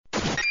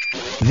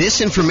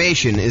This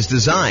information is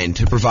designed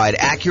to provide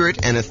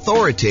accurate and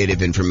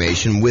authoritative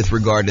information with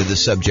regard to the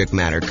subject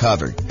matter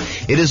covered.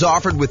 It is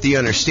offered with the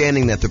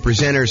understanding that the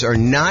presenters are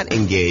not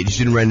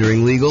engaged in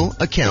rendering legal,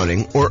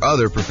 accounting, or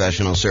other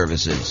professional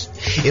services.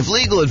 If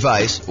legal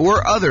advice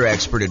or other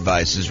expert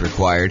advice is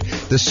required,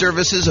 the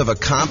services of a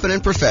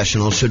competent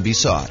professional should be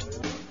sought.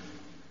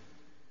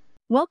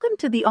 Welcome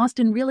to the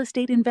Austin Real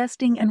Estate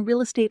Investing and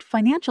Real Estate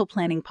Financial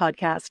Planning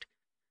Podcast.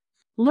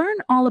 Learn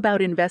all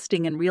about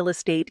investing in real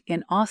estate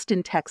in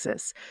Austin,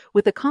 Texas,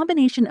 with a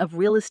combination of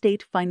real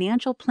estate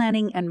financial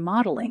planning and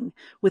modeling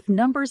with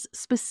numbers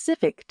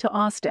specific to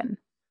Austin.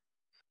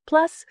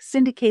 Plus,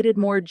 syndicated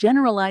more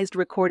generalized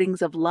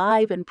recordings of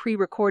live and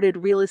pre-recorded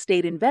real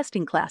estate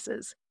investing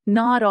classes,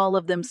 not all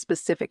of them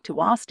specific to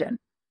Austin.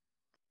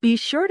 Be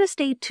sure to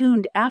stay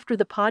tuned after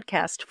the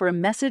podcast for a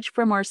message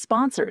from our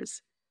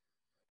sponsors.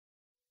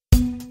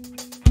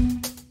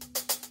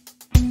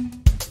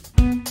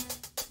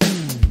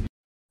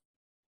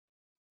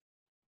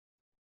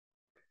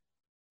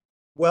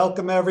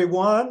 Welcome,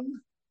 everyone,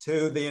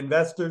 to the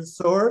Investor's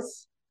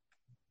Source,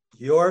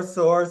 your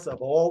source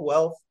of all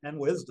wealth and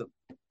wisdom.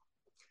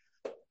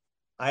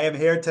 I am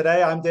here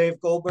today. I'm Dave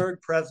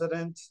Goldberg,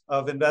 president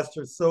of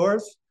Investor's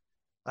Source.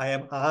 I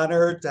am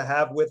honored to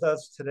have with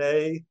us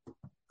today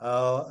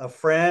a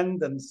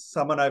friend and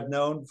someone I've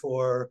known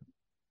for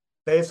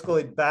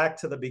basically back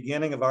to the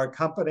beginning of our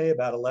company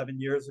about 11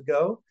 years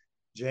ago,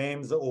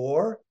 James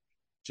Orr.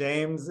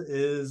 James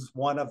is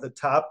one of the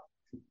top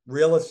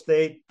real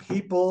estate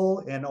people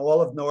in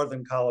all of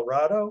Northern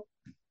Colorado.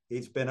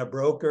 He's been a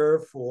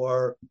broker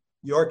for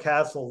Your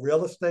Castle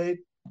Real Estate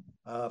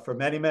for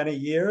many, many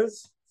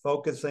years,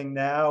 focusing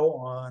now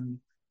on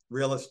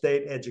real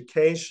estate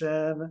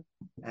education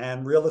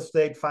and real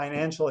estate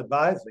financial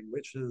advising,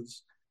 which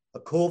is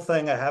a cool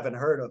thing I haven't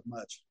heard of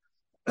much.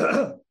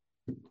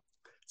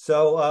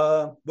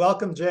 So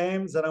welcome,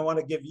 James, and I want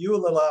to give you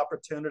a little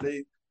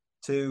opportunity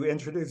to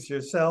introduce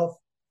yourself.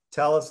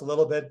 Tell us a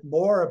little bit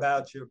more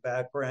about your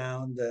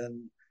background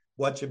and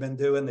what you've been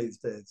doing these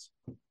days.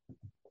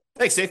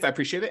 Thanks, Dave. I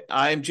appreciate it.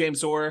 I'm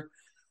James Orr.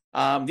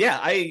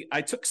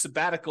 I took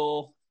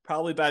sabbatical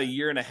probably about a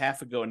year and a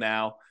half ago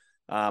now.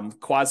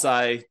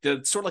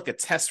 Did sort of like a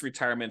test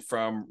retirement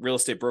from real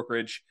estate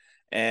brokerage,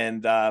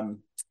 and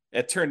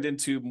it turned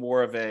into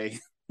more of a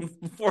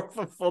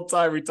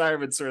full-time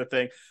retirement sort of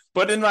thing.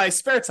 But in my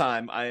spare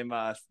time, I'm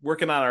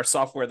working on our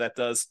software that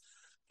does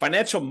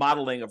financial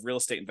modeling of real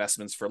estate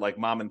investments for like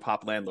mom and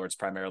pop landlords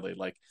primarily.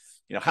 Like,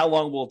 how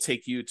long will it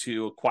take you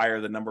to acquire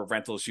the number of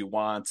rentals you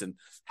want, and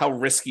how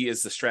risky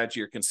is the strategy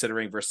you're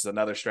considering versus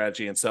another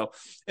strategy. And so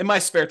in my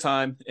spare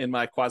time, in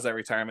my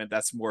quasi-retirement,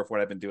 that's more of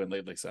what I've been doing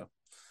lately. So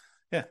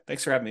yeah,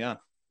 thanks for having me on.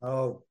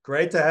 Oh,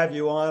 great to have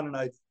you on. And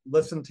I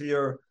listened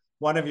to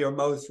one of your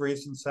most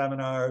recent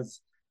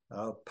seminars,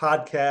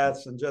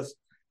 podcasts, and just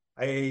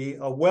a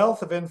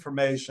wealth of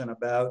information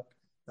about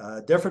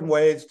different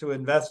ways to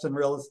invest in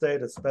real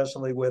estate,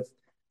 especially with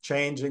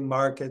changing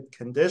market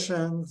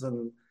conditions.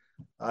 And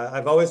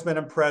I've always been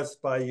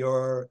impressed by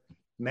your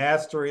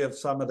mastery of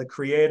some of the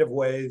creative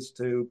ways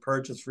to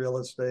purchase real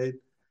estate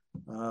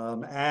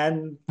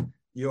and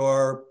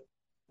your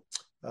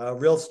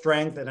real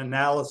strength and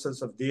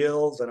analysis of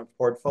deals and of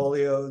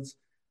portfolios.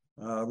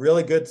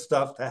 Really good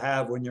stuff to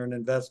have when you're an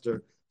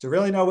investor, to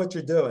really know what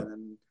you're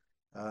doing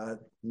and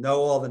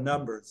know all the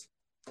numbers.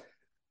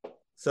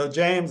 So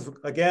James,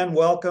 again,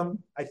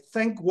 welcome. I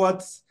think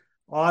what's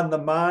on the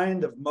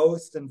mind of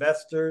most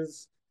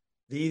investors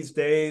these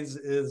days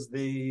is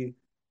the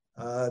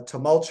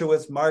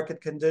tumultuous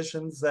market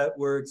conditions that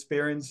we're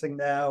experiencing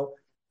now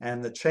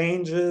and the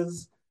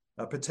changes,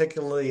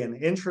 particularly in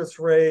interest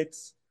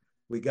rates.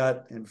 We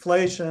got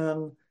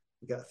inflation,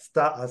 we got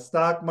a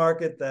stock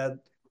market that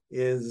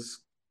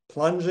is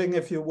plunging,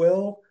 if you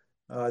will,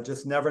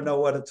 just never know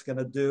what it's going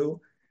to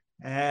do.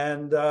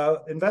 And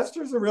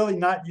investors are really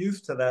not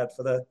used to that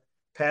for the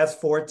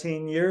past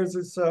 14 years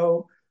or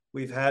so.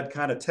 We've had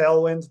kind of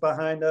tailwinds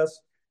behind us.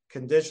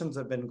 Conditions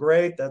have been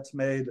great. That's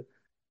made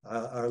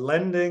our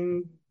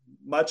lending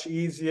much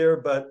easier,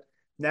 but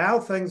now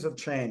things have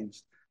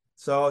changed.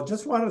 So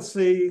just want to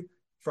see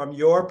from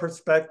your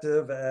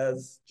perspective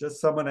as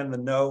just someone in the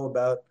know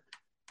about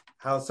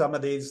how some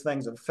of these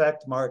things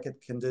affect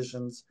market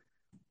conditions.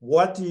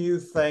 What do you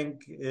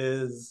think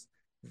is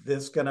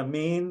this going to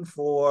mean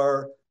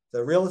for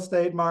the real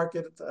estate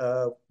market?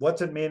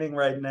 What's it meaning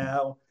right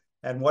now?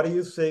 And what do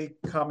you see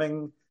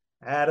coming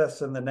at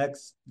us in the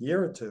next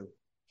year or two?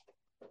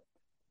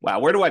 Wow,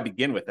 where do I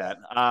begin with that?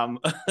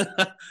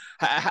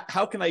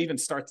 How can I even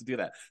start to do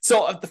that?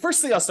 So the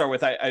first thing I'll start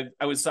with, I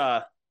was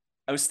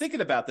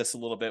thinking about this a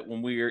little bit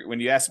when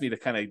you asked me to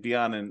kind of be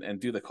on and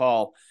do the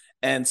call.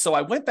 And so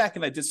I went back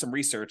and I did some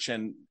research,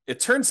 and it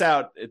turns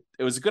out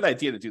it was a good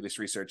idea to do this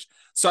research.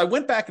 So I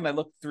went back and I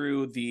looked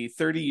through the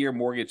 30-year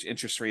mortgage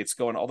interest rates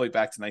going all the way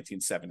back to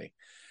 1970.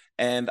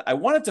 And I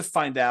wanted to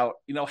find out,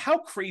 how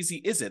crazy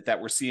is it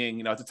that we're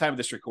seeing, at the time of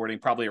this recording,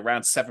 probably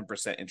around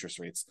 7% interest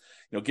rates,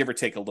 give or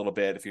take a little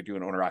bit if you're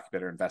doing owner,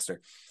 occupier,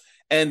 investor.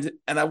 And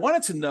I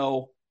wanted to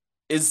know,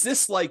 is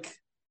this like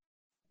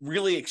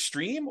really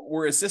extreme,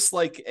 or is this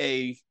like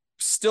a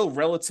still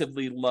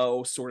relatively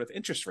low sort of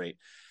interest rate?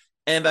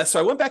 And so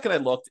I went back and I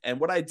looked, and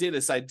what I did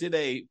is I did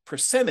a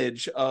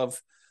percentage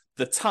of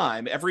the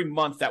time every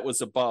month that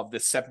was above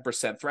this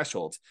 7%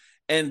 threshold.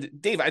 And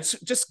Dave, I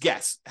just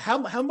guess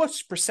how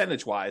much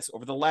percentage wise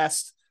over the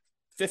last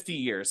 50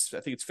 years,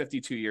 I think it's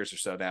 52 years or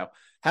so now,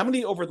 how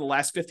many over the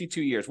last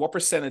 52 years, what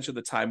percentage of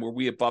the time were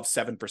we above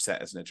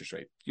 7% as an interest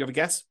rate? Do you have a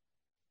guess?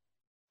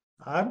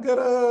 I've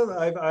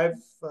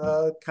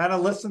kind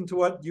of listened to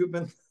what you've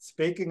been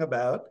speaking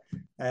about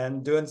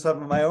and doing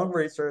some of my own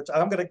research.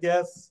 I'm gonna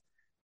guess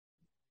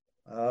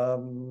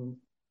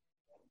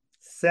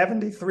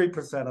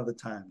 73% of the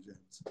time,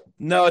 James.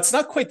 No, it's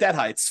not quite that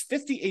high. It's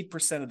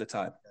 58% of the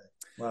time.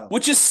 Wow.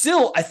 Which is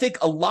still, I think,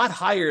 a lot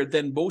higher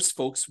than most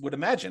folks would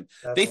imagine.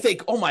 They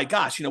think, oh my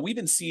gosh, we've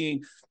been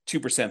seeing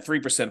 2%,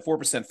 3%,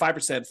 4%,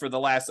 5% for the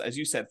last, as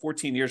you said,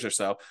 14 years or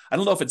so. I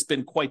don't know if it's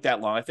been quite that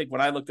long. I think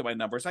when I looked at my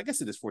numbers, I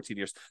guess it is 14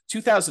 years.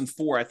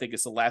 2004, I think,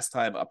 is the last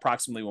time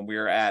approximately when we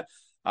were at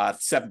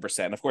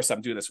 7%. Of course,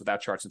 I'm doing this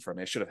without charts in front of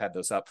me. I should have had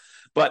those up.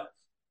 But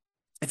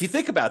if you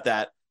think about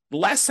that, the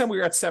last time we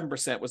were at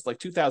 7% was like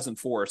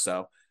 2004 or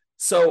so.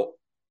 So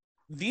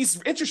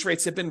these interest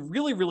rates have been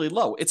really, really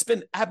low. It's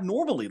been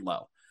abnormally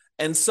low.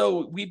 And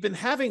so we've been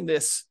having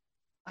this,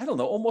 I don't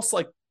know, almost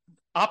like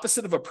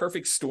opposite of a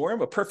perfect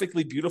storm, a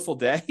perfectly beautiful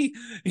day,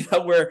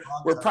 where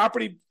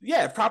property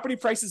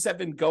prices have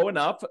been going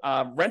up,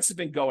 rents have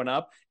been going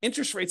up,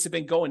 interest rates have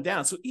been going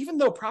down. So even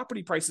though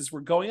property prices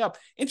were going up,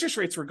 interest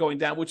rates were going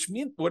down, which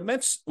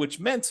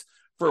meant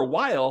for a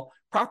while,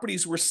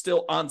 properties were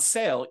still on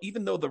sale,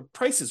 even though the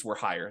prices were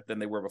higher than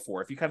they were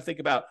before. If you kind of think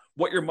about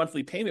what your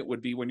monthly payment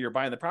would be when you're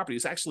buying the property,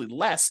 it's actually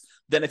less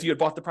than if you had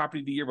bought the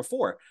property the year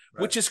before,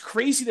 right, which is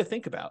crazy to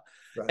think about.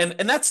 Right.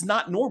 And that's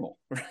not normal,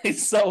 right?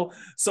 So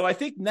I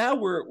think now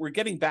we're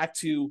getting back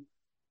to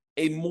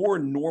a more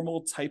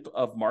normal type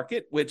of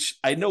market, which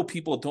I know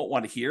people don't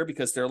want to hear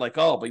because they're like,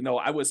 oh, but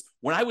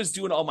when I was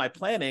doing all my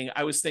planning,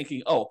 I was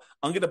thinking, oh,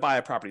 I'm going to buy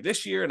a property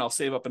this year and I'll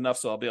save up enough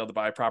so I'll be able to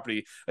buy a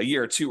property a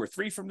year or 2 or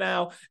 3 from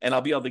now, and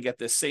I'll be able to get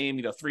this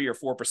same 3 or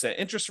 4%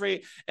 interest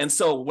rate. And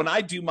so when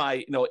I do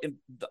my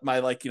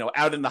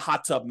out in the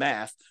hot tub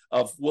math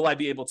of will I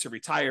be able to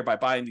retire by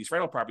buying these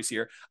rental properties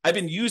here, I've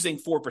been using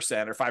 4% or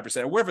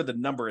 5% or wherever the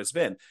number has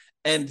been,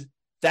 and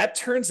that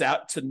turns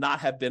out to not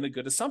have been a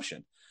good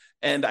assumption.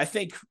 And I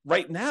think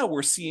right now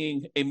we're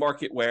seeing a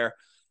market where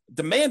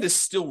demand is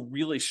still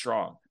really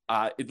strong.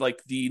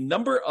 The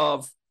number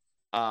of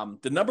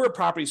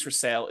properties for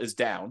sale is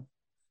down,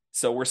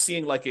 so we're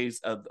seeing like a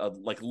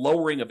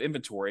lowering of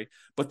inventory.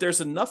 But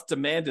there's enough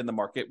demand in the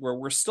market where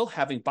we're still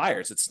having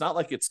buyers. It's not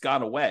like it's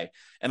gone away.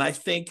 And I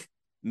think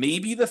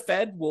maybe the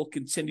Fed will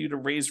continue to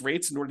raise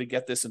rates in order to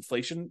get this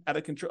inflation out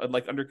of control,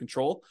 under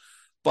control,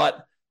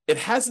 but it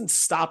hasn't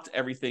stopped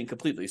everything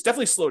completely. It's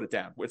definitely slowed it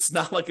down. It's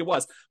not like it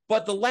was.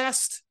 But the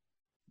last,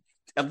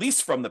 at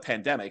least from the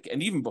pandemic,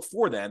 and even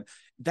before then,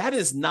 that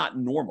is not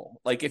normal.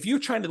 Like if you're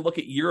trying to look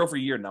at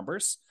year-over-year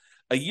numbers,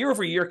 a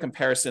year-over-year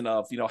comparison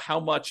of, how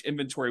much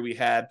inventory we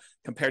had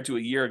compared to a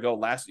year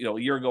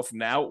ago from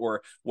now,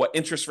 or what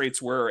interest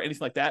rates were or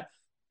anything like that,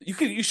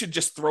 you should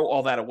just throw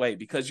all that away,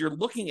 because you're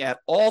looking at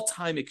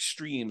all-time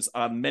extremes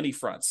on many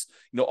fronts.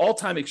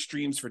 All-time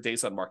extremes for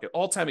days on market,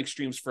 all-time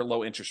extremes for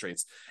low interest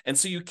rates. And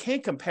so you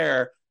can't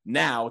compare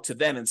now to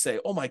then and say,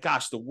 oh my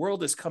gosh, the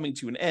world is coming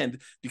to an end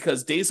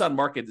because days on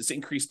market is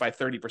increased by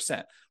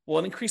 30%. Well,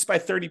 it increased by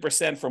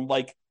 30% from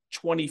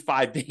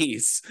 25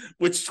 days,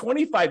 which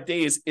 25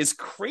 days is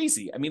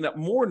crazy. I mean, a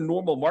more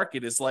normal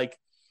market is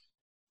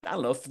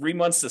 3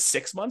 months to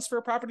 6 months for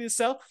a property to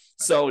sell.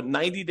 So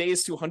 90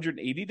 days to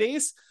 180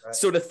 days. Right.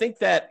 So to think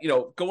that,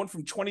 going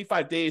from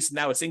 25 days,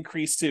 now it's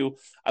increased to,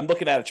 I'm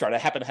looking at a chart. I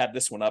happen to have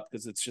this one up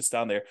because it's just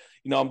down there.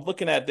 I'm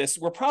looking at this.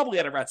 We're probably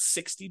at around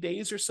 60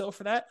 days or so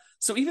for that.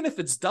 So even if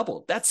it's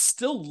doubled, that's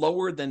still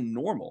lower than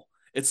normal.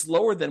 It's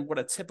lower than what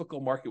a typical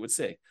market would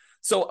say.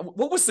 So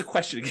what was the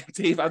question again,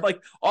 Dave? I'm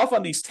off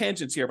on these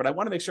tangents here, but I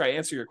want to make sure I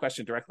answer your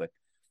question directly.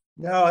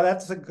 No,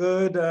 that's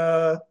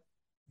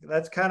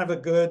kind of a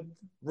good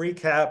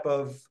recap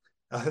of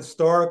a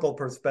historical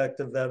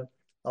perspective that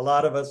a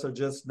lot of us are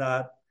just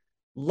not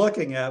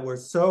looking at. We're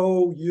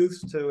so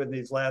used to, in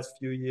these last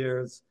few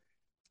years,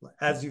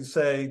 as you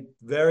say,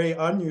 very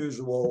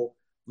unusual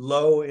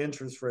low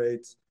interest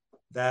rates,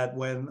 that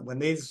when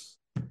these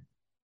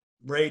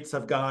rates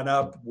have gone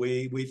up,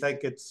 we think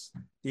it's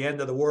the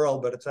end of the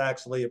world, but it's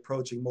actually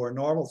approaching more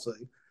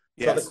normalcy.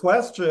 Yes. So the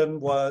question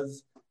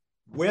was,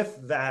 with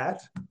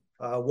that,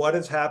 what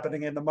is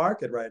happening in the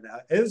market right now?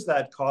 Is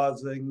that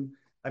causing,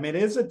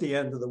 is it the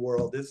end of the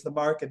world? Is the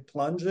market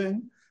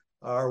plunging?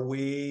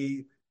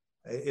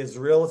 Is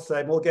real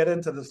estate, we'll get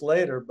into this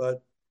later,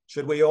 but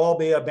should we all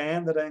be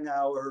abandoning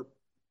our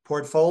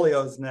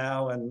portfolios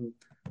now and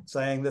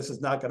saying this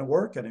is not going to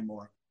work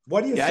anymore?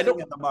 What are you seeing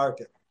in the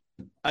market?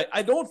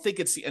 I don't think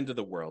it's the end of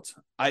the world.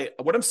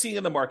 What I'm seeing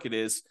in the market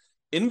is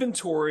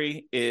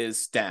inventory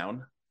is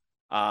down.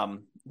 So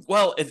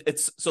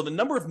the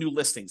number of new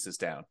listings is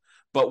down,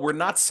 but we're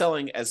not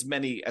selling as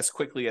many as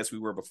quickly as we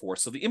were before.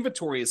 So the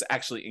inventory is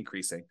actually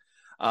increasing.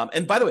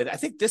 And by the way, I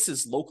think this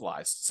is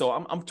localized. So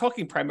I'm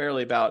talking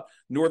primarily about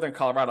Northern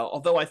Colorado,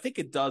 although I think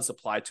it does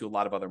apply to a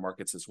lot of other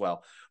markets as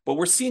well. But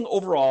we're seeing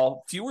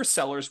overall fewer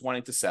sellers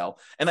wanting to sell.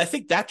 And I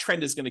think that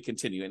trend is going to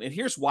continue. And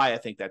here's why I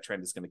think that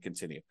trend is going to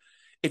continue.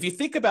 If you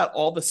think about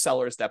all the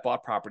sellers that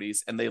bought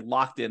properties and they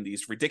locked in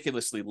these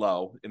ridiculously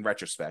low, in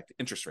retrospect,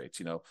 interest rates,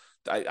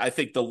 I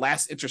think the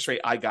last interest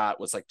rate I got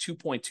was like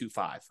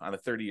 2.25 on a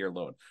 30-year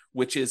loan,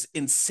 which is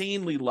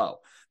insanely low.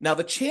 Now,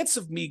 the chance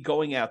of me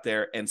going out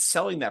there and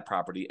selling that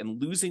property and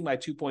losing my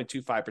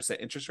 2.25%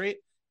 interest rate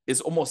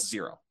is almost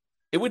zero.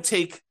 It would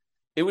take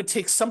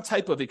some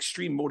type of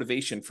extreme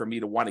motivation for me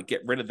to want to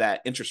get rid of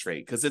that interest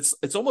rate, because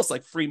it's almost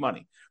like free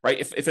money, right?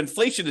 If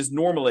inflation is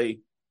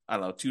normally, I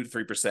don't know, 2 to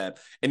 3%,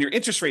 and your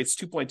interest rate is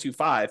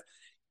 2.25,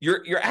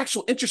 your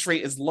actual interest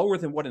rate is lower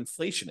than what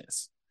inflation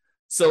is.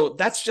 So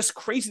that's just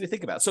crazy to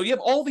think about. So you have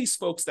all these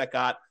folks that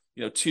got,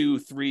 2,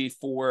 3,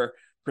 4%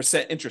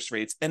 interest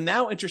rates, and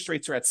now interest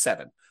rates are at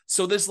 7.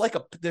 So there's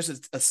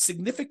a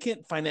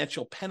significant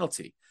financial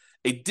penalty,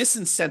 a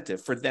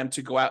disincentive for them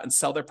to go out and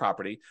sell their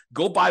property,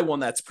 go buy one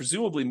that's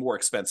presumably more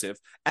expensive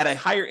at a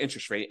higher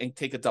interest rate and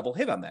take a double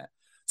hit on that.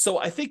 So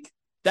I think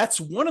that's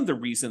one of the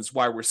reasons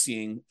why we're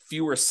seeing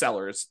fewer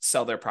sellers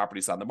sell their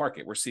properties on the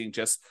market. We're seeing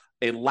just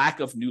a lack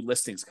of new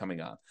listings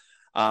coming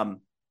on.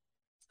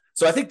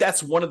 So I think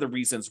that's one of the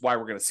reasons why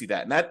we're going to see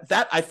that. And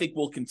that I think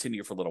will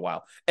continue for a little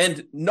while.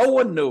 And no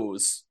one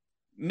knows.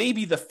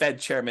 Maybe the Fed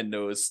chairman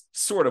knows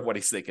sort of what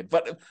he's thinking,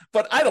 but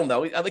I don't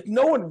know. Like,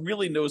 no one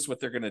really knows what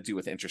they're going to do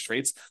with interest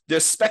rates.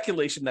 There's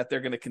speculation that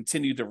they're going to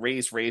continue to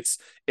raise rates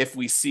if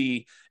we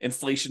see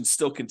inflation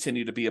still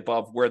continue to be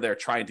above where they're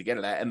trying to get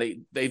it at.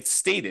 And they've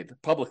stated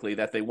publicly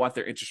that they want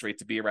their interest rate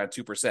to be around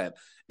 2%,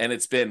 and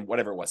it's been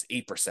whatever it was,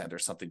 8% or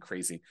something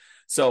crazy.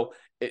 So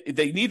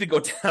they need to go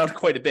down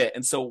quite a bit.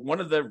 And so one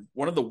of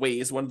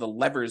the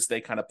levers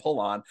they kind of pull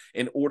on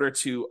in order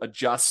to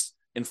adjust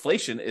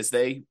inflation is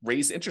they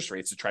raise interest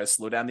rates to try to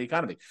slow down the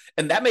economy.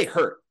 And that may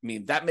hurt. I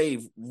mean, that may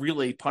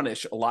really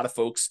punish a lot of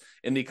folks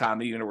in the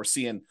economy. We're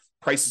seeing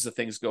prices of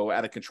things go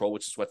out of control,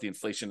 which is what the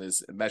inflation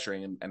is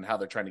measuring and how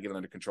they're trying to get it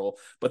under control.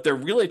 But they're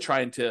really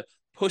trying to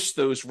push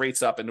those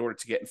rates up in order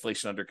to get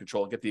inflation under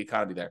control and get the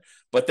economy there.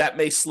 But that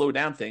may slow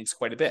down things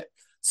quite a bit.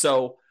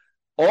 So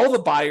all the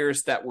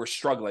buyers that were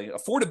struggling,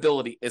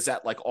 affordability is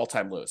at like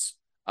all-time lows.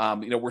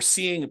 We're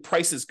seeing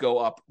prices go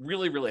up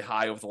really, really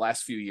high over the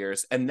last few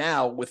years. And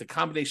now with a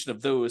combination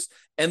of those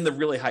and the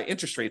really high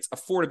interest rates,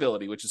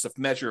 affordability, which is a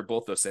measure of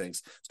both those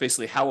things, it's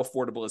basically how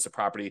affordable is a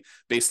property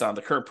based on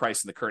the current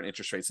price and the current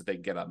interest rates that they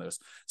can get on those.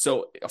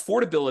 So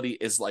affordability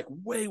is like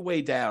way,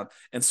 way down.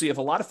 And so you have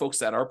a lot of folks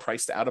that are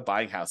priced out of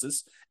buying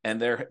houses, and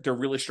they're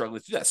really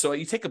struggling to do that. So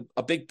you take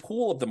a big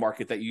pool of the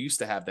market that you used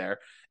to have there,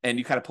 and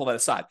you kind of pull that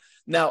aside.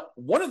 Now,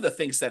 one of the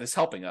things that is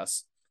helping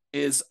us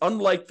is,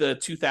 unlike the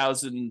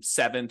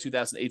 2007,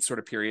 2008 sort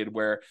of period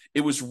where it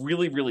was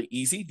really, really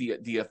easy,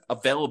 the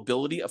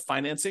availability of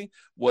financing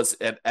was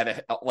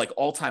at like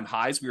all-time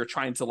highs. We were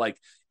trying to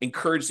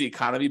encourage the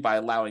economy by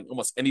allowing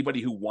almost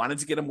anybody who wanted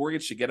to get a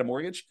mortgage to get a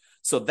mortgage.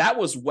 So that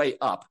was way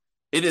up.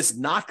 It has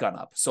not gone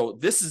up. So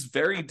this is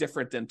very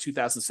different than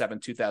 2007,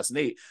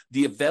 2008.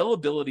 The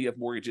availability of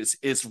mortgages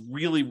is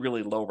really,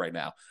 really low right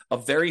now, a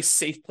very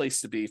safe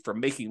place to be for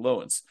making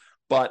loans.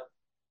 But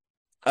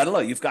I don't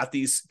know, you've got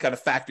these kind of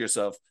factors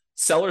of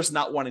sellers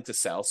not wanting to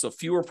sell, so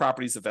fewer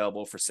properties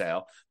available for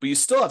sale, but you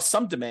still have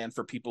some demand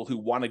for people who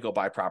want to go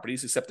buy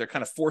properties, except they're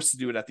kind of forced to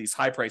do it at these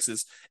high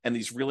prices and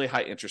these really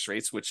high interest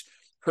rates, which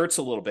hurts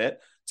a little bit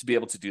to be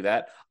able to do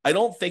that. I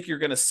don't think you're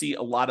going to see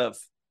a lot of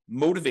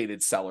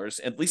motivated sellers,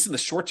 at least in the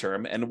short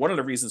term. And one of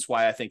the reasons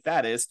why I think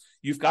that is,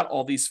 you've got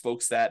all these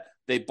folks that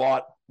they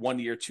bought 1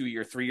 year, 2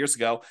 year, 3 years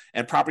ago,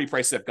 and property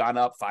prices have gone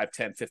up 5,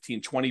 10,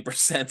 15,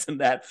 20% in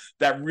that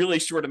really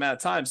short amount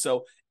of time.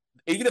 So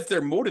even if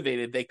they're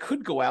motivated, they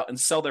could go out and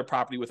sell their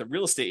property with a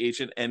real estate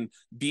agent and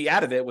be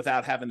out of it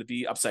without having to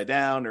be upside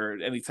down or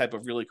any type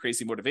of really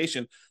crazy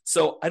motivation.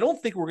 So I don't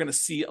think we're going to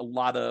see a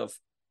lot of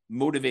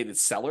motivated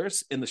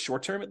sellers in the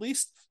short term, at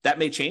least. That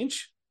may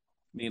change.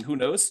 I mean, who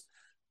knows?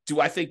 Do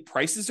I think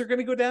prices are going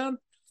to go down?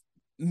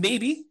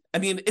 Maybe. I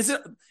mean, is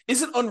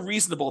it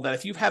unreasonable that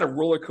if you've had a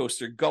roller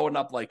coaster going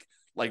up like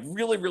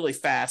really, really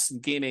fast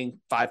and gaining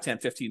 5, 10,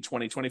 15,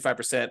 20,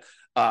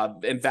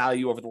 25% in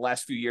value over the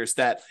last few years,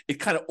 that it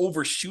kind of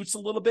overshoots a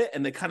little bit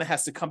and it kind of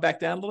has to come back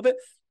down a little bit?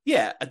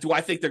 Yeah. Do I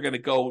think they're going to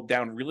go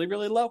down really,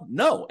 really low?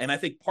 No. And I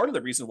think part of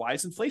the reason why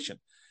is inflation.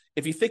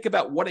 If you think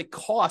about what it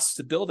costs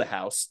to build a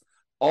house,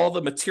 all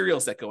the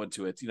materials that go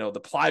into it, the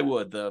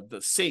plywood,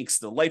 the sinks,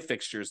 the light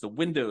fixtures, the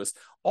windows,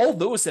 all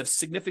those have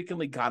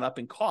significantly gone up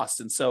in cost.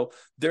 And so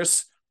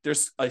there's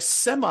a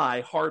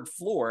semi-hard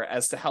floor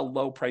as to how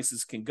low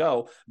prices can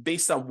go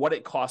based on what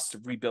it costs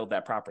to rebuild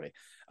that property.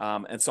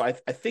 And so I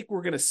think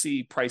we're going to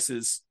see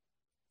prices.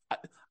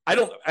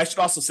 I should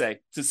also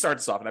say, to start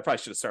this off, and I probably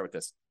should have started with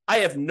this, I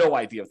have no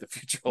idea what the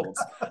future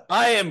holds.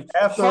 I am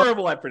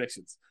horrible at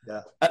predictions.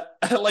 Yeah.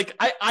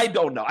 I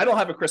don't know. I don't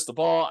have a crystal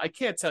ball. I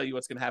can't tell you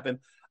what's going to happen.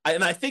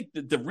 And I think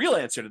the real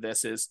answer to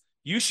this is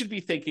you should be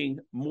thinking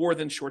more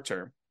than short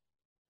term.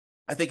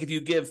 I think if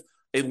you give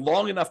a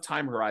long enough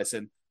time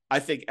horizon, I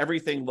think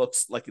everything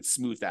looks like it's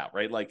smoothed out,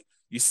 right? Like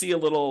you see a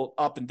little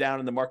up and down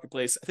in the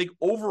marketplace. I think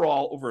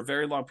overall, over a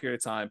very long period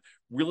of time,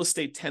 real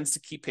estate tends to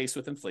keep pace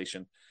with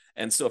inflation.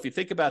 And so if you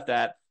think about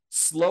that,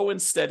 slow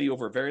and steady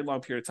over a very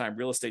long period of time,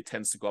 real estate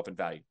tends to go up in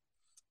value.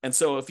 And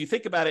so if you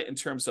think about it in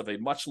terms of a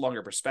much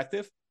longer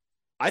perspective,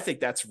 I think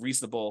that's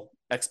reasonable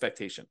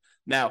expectation.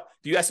 Now,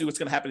 do you ask me what's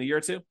going to happen in a year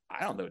or two?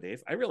 I don't know,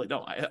 Dave. I really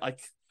don't.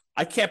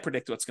 I can't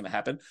predict what's going to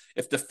happen.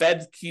 If the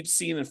Fed keeps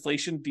seeing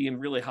inflation being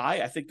really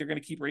high, I think they're going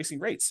to keep raising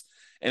rates.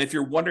 And if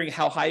you're wondering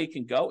how high it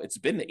can go, it's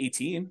been to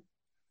 18.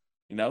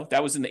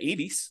 That was in the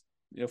 80s,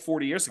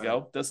 40 years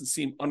ago. Doesn't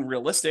seem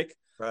unrealistic.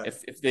 Right.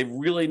 If they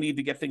really need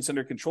to get things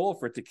under control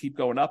for it to keep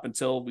going up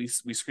until we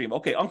scream,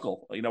 okay,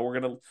 uncle, we're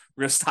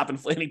gonna stop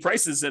inflating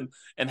prices and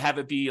have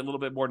it be a little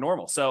bit more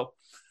normal. So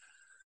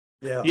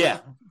yeah,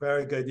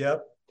 very good.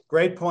 Yep,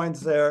 great points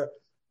there.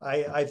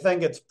 I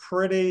think it's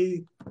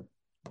pretty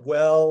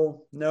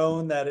well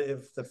known that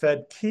if the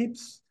Fed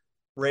keeps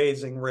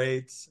raising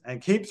rates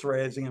and keeps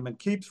raising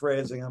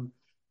them,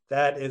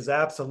 that is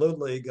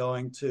absolutely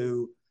going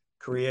to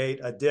create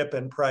a dip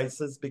in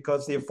prices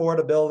because the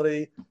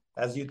affordability,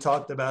 as you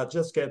talked about,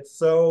 just gets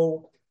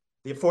the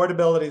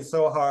affordability is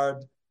so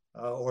hard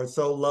or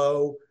so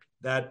low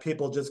that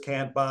people just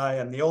can't buy.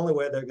 And the only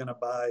way they're going to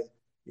buy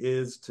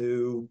is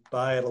to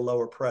buy at a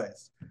lower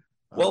price.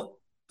 Well,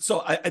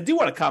 so I do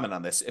want to comment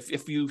on this.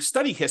 If you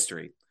study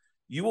history,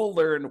 you will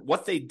learn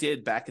what they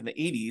did back in the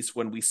 80s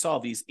when we saw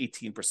these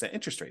 18%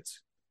 interest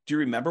rates. Do you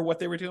remember what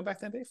they were doing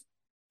back then, Dave?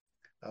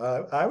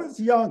 I was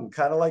young,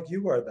 kind of like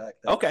you were back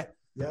then. Okay.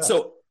 Yeah.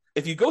 So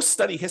if you go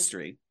study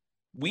history,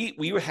 we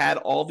had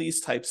all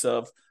these types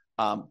of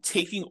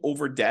taking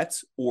over debt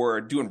or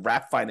doing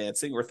wrap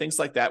financing or things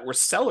like that, where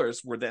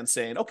sellers were then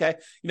saying, okay,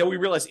 we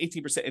realize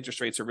 18%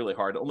 interest rates are really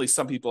hard. Only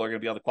some people are going to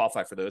be able to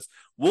qualify for those.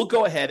 We'll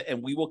go ahead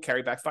and we will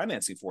carry back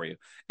financing for you.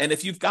 And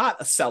if you've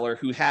got a seller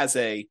who has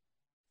a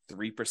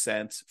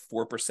 3%,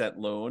 4%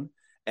 loan,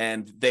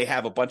 and they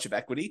have a bunch of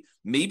equity,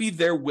 maybe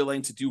they're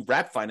willing to do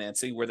wrap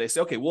financing where they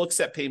say, okay, we'll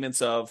accept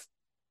payments of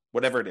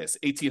whatever it is,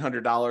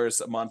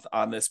 $1,800 a month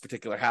on this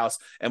particular house,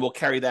 and we'll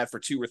carry that for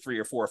 2 or 3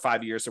 or 4 or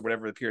 5 years or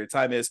whatever the period of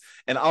time is.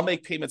 And I'll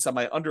make payments on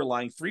my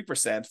underlying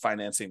 3%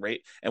 financing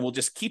rate, and we'll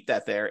just keep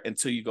that there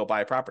until you go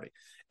buy a property.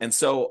 And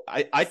so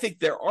I think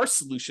there are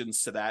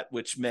solutions to that,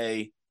 which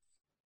may,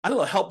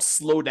 help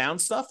slow down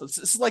stuff. This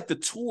is like the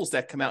tools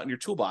that come out in your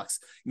toolbox.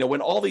 When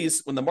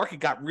the market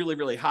got really,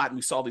 really hot and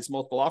we saw these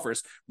multiple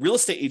offers, real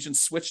estate agents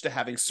switched to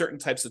having certain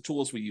types of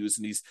tools we use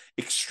in these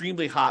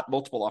extremely hot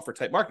multiple offer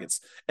type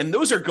markets. And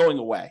those are going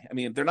away. I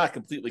mean, they're not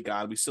completely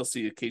gone. We still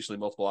see occasionally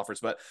multiple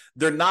offers, but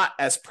they're not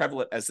as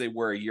prevalent as they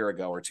were a year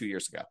ago or 2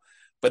 years ago.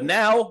 But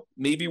now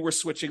maybe we're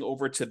switching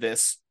over to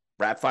this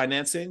wrap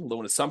financing,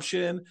 loan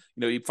assumption.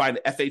 You find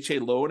an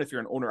FHA loan if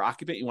you're an owner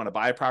occupant, you want to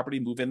buy a property,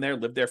 move in there,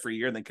 live there for a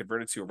year, and then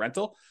convert it to a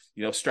rental.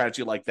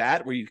 Strategy like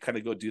that where you kind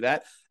of go do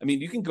that. I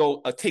mean, you can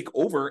go take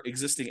over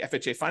existing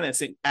FHA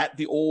financing at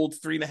the old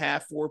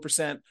 3.5%,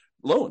 4%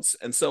 loans.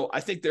 And so I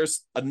think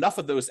there's enough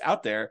of those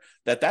out there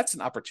that's an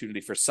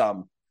opportunity for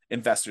some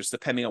investors,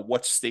 depending on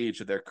what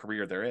stage of their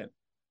career they're in.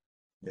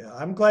 Yeah,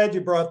 I'm glad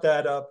you brought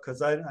that up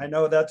because I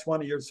know that's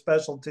one of your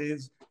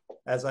specialties.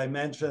 As I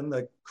mentioned,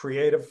 the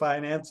creative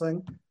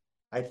financing.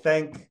 I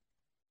think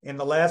in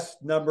the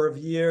last number of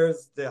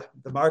years, the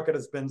market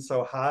has been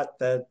so hot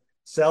that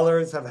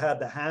sellers have had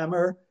the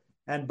hammer,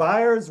 and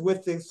buyers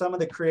with some of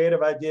the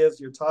creative ideas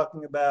you're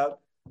talking about,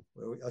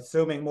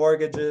 assuming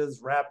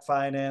mortgages, wrap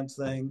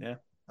financing,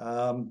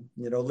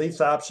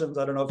 lease options.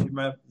 I don't know if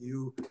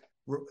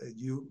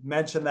you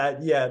mentioned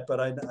that yet, but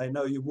I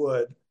know you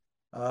would.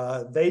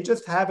 They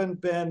just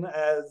haven't been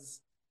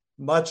as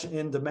much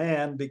in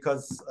demand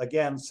because,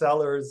 again,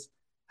 sellers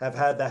have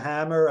had the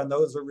hammer, and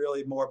those are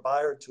really more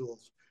buyer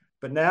tools.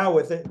 But now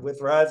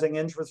with rising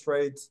interest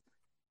rates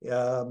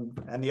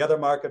and the other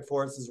market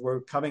forces,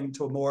 we're coming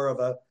to more of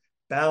a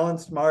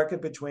balanced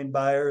market between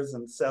buyers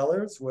and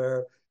sellers,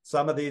 where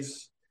some of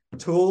these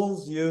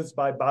tools used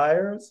by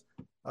buyers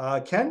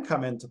can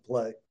come into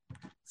play.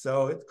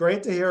 So it's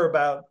great to hear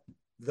about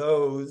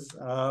those.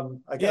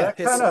 That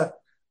kind of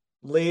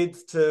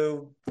leads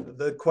to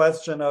the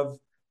question of,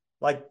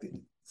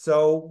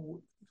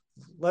 so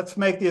let's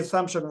make the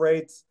assumption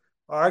rates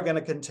are going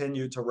to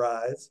continue to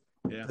rise.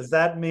 Yeah. Does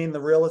that mean do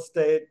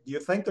you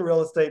think the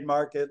real estate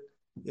market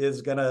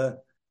is going to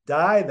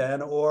die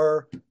then,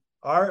 or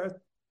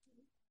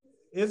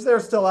is there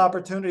still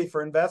opportunity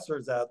for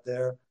investors out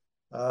there,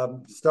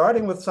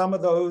 starting with some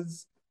of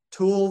those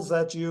tools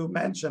that you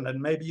mentioned, and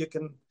maybe you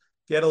can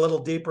get a little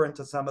deeper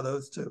into some of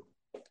those too?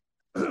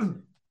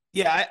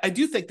 Yeah, I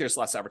do think there's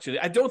less opportunity.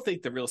 I don't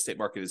think the real estate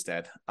market is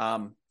dead.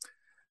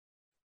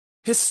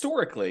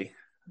 Historically,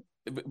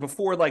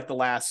 before the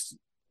last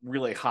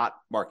really hot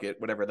market,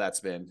 whatever that's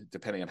been,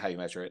 depending on how you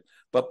measure it,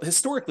 but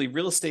historically,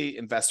 real estate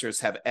investors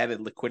have added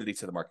liquidity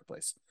to the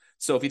marketplace.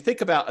 So if you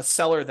think about a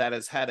seller that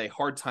has had a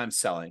hard time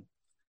selling,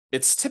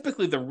 it's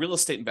typically the real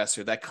estate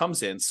investor that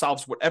comes in,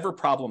 solves whatever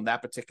problem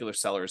that particular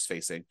seller is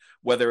facing,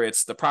 whether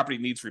it's the property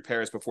needs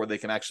repairs before they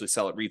can actually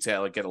sell it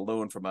retail and get a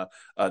loan from a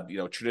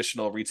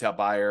traditional retail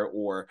buyer,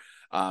 or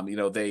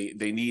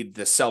they need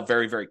to sell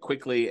very, very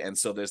quickly, and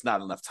so there's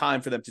not enough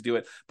time for them to do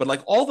it. But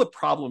like all the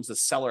problems the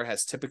seller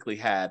has typically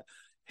had,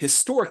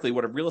 historically,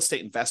 what a real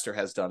estate investor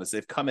has done is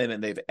they've come in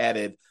and they've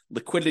added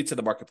liquidity to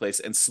the marketplace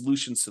and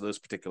solutions to those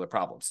particular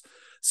problems.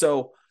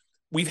 So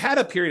we've had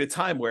a period of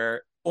time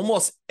where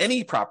almost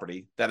any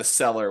property that a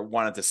seller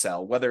wanted to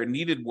sell, whether it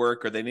needed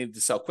work or they needed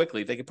to sell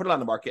quickly, they could put it on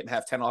the market and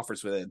have 10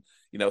 offers within,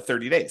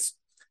 30 days,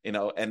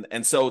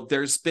 and so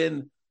there's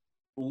been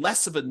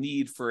less of a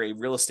need for a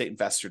real estate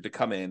investor to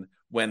come in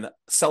when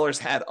sellers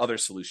had other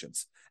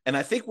solutions. And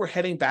I think we're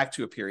heading back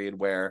to a period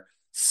where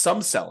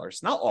some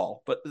sellers, not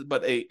all,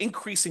 but a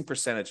increasing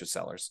percentage of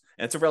sellers,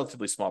 and it's a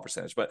relatively small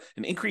percentage, but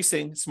an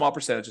increasing small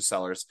percentage of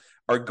sellers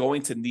are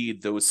going to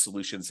need those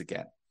solutions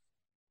again.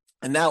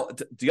 And now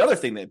the other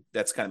thing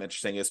that's kind of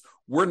interesting is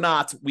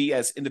we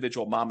as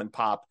individual mom and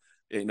pop,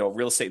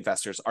 real estate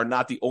investors are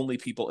not the only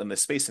people in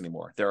this space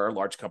anymore. There are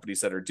large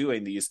companies that are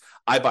doing these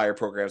iBuyer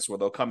programs where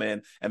they'll come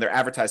in and they're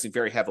advertising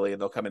very heavily, and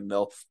they'll come in and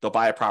they'll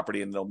buy a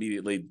property and they'll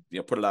immediately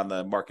put it on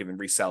the market and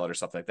resell it or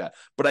something like that.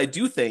 But I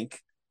do think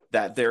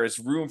that there is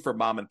room for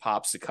mom and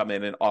pops to come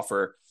in and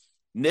offer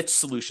niche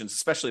solutions,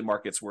 especially in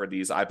markets where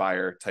these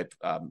iBuyer type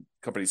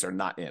companies are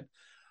not in.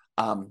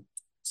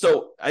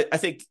 So I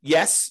think,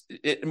 yes,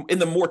 in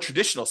the more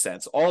traditional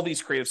sense, all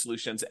these creative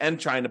solutions and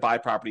trying to buy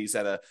properties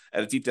at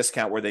a deep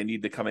discount where they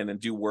need to come in and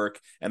do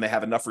work and they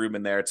have enough room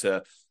in there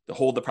to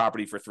hold the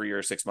property for 3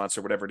 or 6 months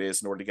or whatever it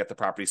is in order to get the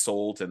property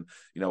sold, and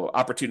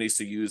opportunities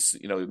to use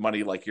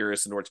money like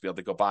yours in order to be able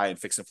to go buy and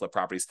fix and flip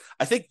properties.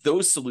 I think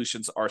those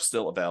solutions are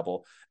still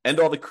available, and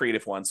all the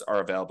creative ones are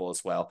available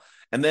as well.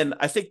 And then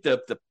I think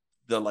the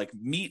like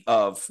meat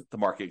of the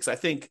market, because I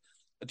think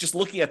just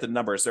looking at the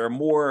numbers, there are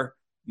more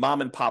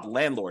mom and pop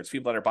landlords,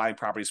 people that are buying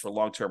properties for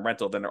long-term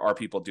rental, than there are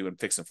people doing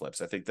fix and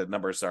flips. I think the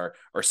numbers are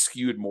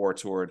skewed more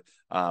toward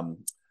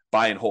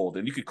buy and hold.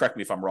 And you could correct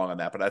me if I'm wrong on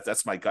that, but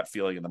that's my gut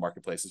feeling in the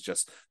marketplace. Is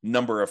just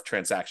number of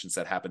transactions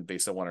that happen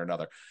based on one or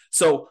another.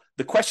 So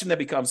the question that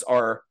becomes,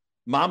 are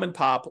mom and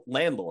pop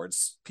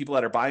landlords, people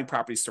that are buying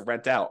properties to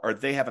rent out, are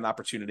they have an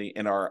opportunity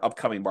in our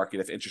upcoming market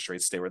if interest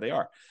rates stay where they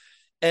are?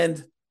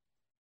 And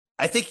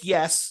I think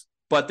yes,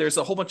 but there's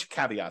a whole bunch of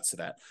caveats to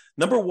that.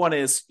 Number one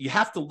is you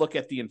have to look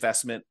at the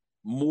investment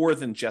more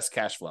than just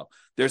cash flow.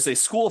 There's a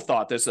school of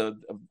thought, there's a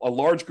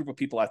large group of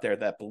people out there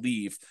that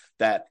believe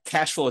that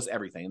cash flow is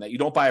everything, and that you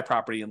don't buy a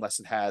property unless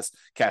it has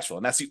cash flow.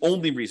 And that's the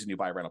only reason you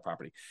buy a rental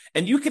property.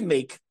 And you can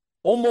make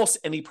almost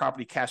any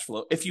property cash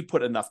flow if you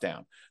put enough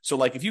down. So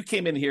like if you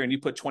came in here and you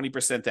put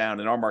 20% down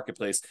in our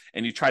marketplace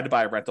and you tried to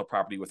buy a rental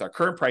property with our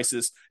current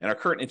prices and our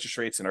current interest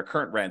rates and our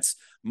current rents,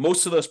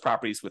 most of those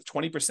properties with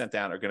 20%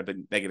 down are going to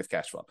be negative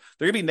cash flow.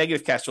 They're going to be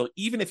negative cash flow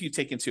even if you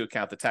take into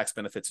account the tax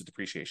benefits of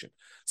depreciation.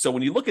 So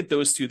when you look at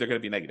those two, they're going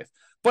to be negative.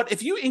 But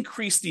if you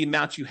increase the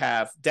amount you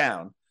have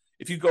down,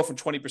 if you go from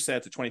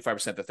 20% to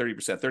 25% to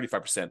 30%,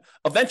 35%,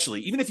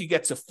 eventually, even if you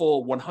get to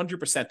full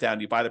 100%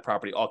 down, you buy the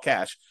property all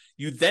cash,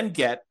 you then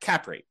get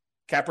cap rate.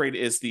 Cap rate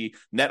is the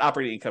net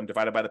operating income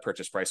divided by the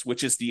purchase price,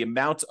 which is the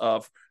amount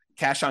of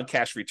cash on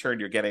cash return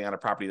you're getting on a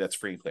property that's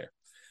free and clear.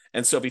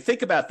 And so if you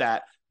think about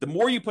that, the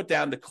more you put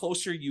down, the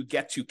closer you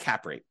get to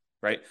cap rate.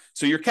 Right.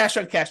 So your cash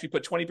on cash, you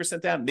put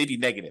 20% down, maybe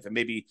negative, and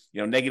maybe,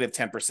 negative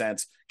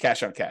 10%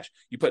 cash on cash.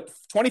 You put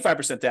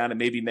 25% down and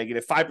maybe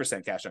negative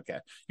 5% cash on cash.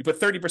 You put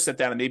 30%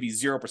 down and maybe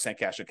 0%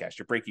 cash on cash.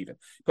 You're break even.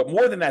 Put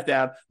more than that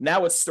down.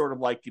 Now it's sort of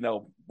like,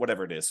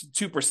 whatever it is,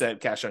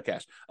 2% cash on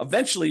cash.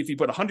 Eventually, if you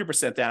put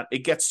 100% down, it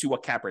gets to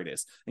what cap rate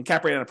is. And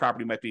cap rate on a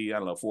property might be,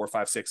 4,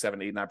 5, 6,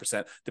 7, 8,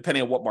 9%,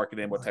 depending on what market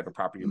and what type of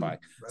property you're buying,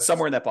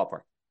 somewhere in that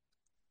ballpark.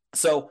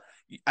 So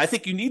I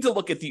think you need to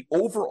look at the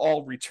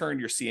overall return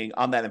you're seeing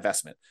on that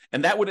investment.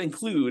 And that would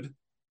include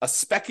a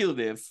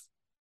speculative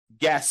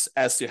guess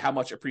as to how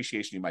much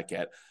appreciation you might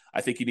get. I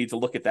think you need to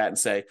look at that and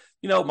say,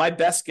 my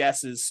best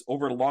guess is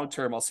over the long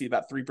term, I'll see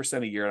about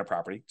 3% a year on a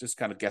property, just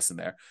kind of guessing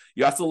there.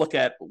 You have to look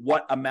at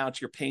what amount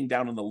you're paying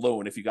down on the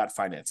loan if you got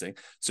financing.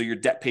 So your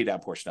debt pay down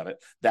portion of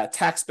it, that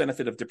tax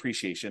benefit of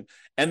depreciation,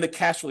 and the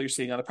cash flow you're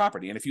seeing on the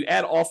property. And if you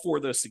add all four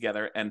of those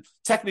together, and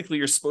technically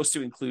you're supposed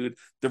to include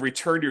the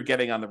return you're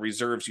getting on the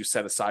reserves you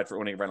set aside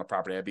for owning a rental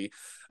property,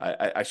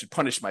 I should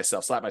punish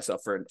myself, slap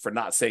myself for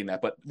not saying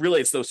that. But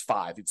really, it's those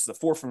five. It's the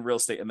four from real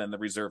estate and then the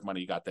reserve money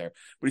you got there.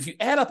 But if you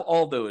add up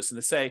all those and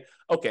to say,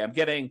 okay, I'm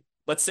getting,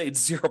 let's say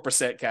it's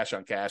 0% cash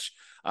on cash,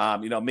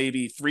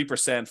 maybe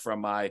 3% from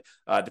my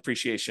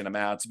depreciation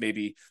amount,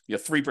 maybe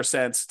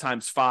 3%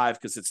 times 5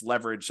 because it's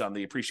leverage on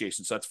the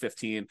appreciation, so that's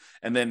 15,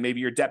 and then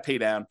maybe your debt pay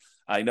down.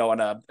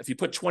 If you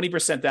put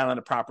 20% down on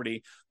a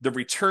property, the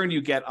return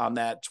you get on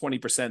that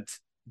 20%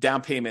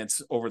 down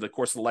payments over the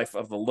course of the life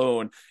of the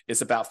loan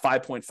is about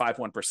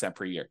 5.51%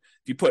 per year.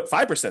 If you put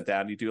 5%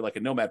 down, you do like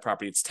a nomad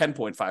property, it's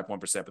 10.51%,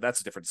 but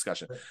that's a different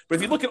discussion. But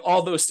if you look at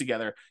all those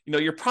together,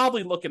 you're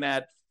probably looking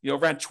at,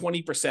 around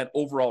 20%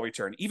 overall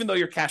return, even though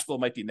your cash flow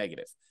might be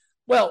negative.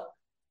 Well,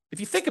 if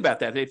you think about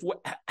that, Dave,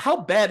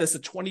 how bad is a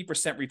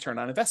 20% return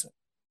on investment?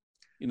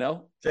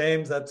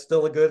 James, that's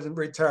still a good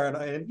return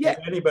in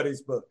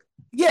anybody's book.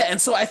 Yeah.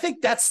 And so I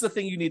think that's the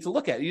thing you need to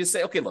look at. You just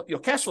say, okay, look,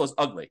 cash flow is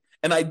ugly.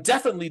 And I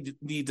definitely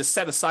need to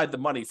set aside the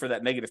money for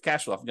that negative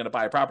cash flow. If I'm going to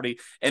buy a property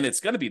and it's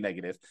going to be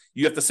negative,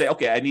 you have to say,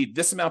 okay, I need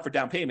this amount for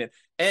down payment.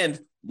 And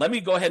let me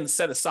go ahead and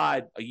set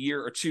aside a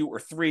year or 2 or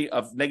 3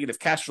 of negative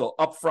cash flow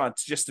up front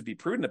just to be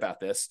prudent about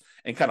this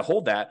and kind of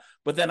hold that.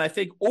 But then I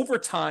think over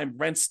time,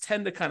 rents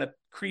tend to kind of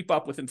creep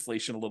up with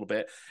inflation a little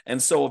bit.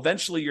 And so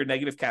eventually your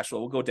negative cash flow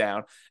will go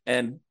down.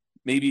 And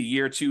maybe a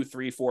year, 2,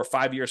 3, 4,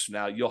 5 years from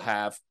now, you'll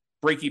have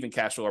break-even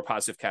cash flow or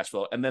positive cash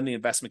flow, and then the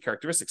investment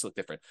characteristics look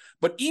different.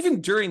 But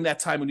even during that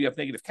time when you have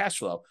negative cash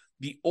flow,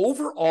 the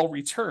overall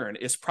return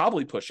is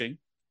probably pushing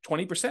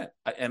 20%.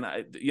 And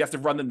you have to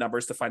run the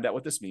numbers to find out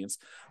what this means.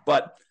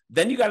 But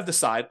then you got to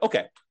decide,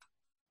 okay,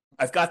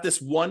 I've got this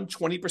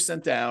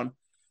 20% down,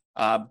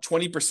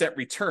 20%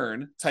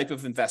 return type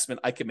of investment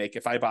I can make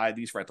if I buy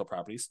these rental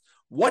properties.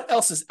 What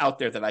else is out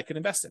there that I can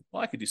invest in?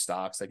 Well, I could do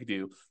stocks, I could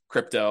do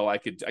crypto, I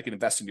could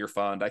invest in your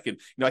fund, I could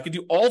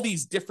do all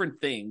these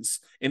different things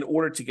in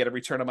order to get a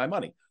return on my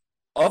money.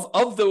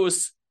 Of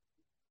those,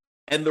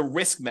 and the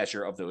risk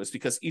measure of those,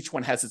 because each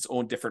one has its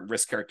own different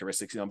risk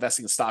characteristics.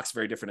 Investing in stocks is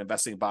very different.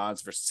 Investing in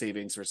bonds versus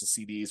savings versus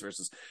CDs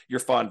versus your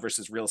fund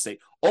versus real estate.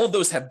 All of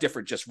those have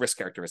different just risk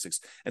characteristics.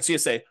 And so you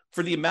say,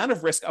 for the amount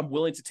of risk I'm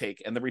willing to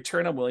take and the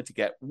return I'm willing to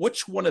get,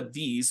 which one of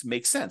these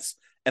makes sense?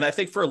 And I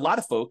think for a lot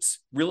of folks,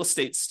 real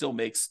estate still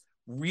makes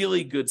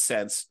really good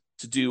sense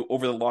to do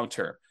over the long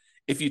term.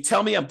 If you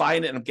tell me I'm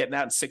buying it and I'm getting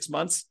out in 6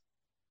 months,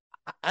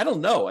 I don't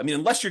know. I mean,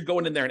 unless you're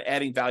going in there and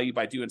adding value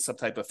by doing some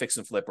type of fix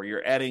and flip, or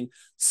you're adding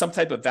some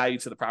type of value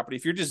to the property.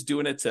 If you're just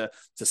doing it to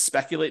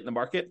speculate in the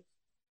market,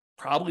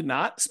 probably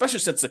not, especially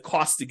since the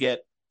cost to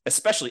get,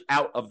 especially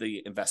out of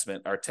the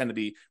investment, tend to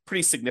be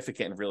pretty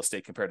significant in real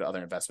estate compared to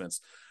other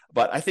investments.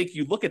 But I think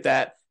you look at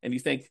that and you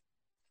think,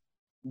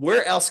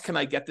 where else can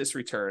I get this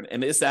return?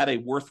 And is that a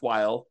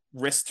worthwhile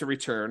risk to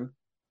return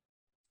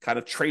kind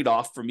of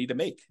trade-off for me to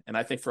make? And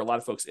I think for a lot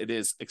of folks, it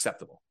is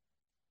acceptable.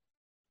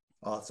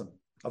 Awesome.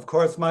 Of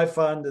course, my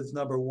fund is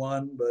number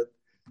 1, but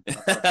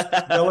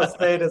real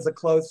estate is a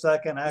close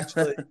second.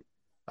 Actually,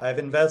 I've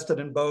invested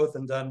in both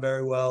and done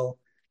very well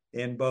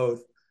in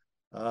both.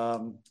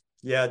 I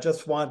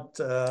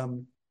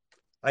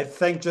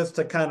think just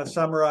to kind of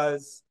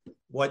summarize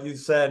what you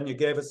said, and you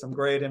gave us some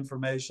great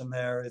information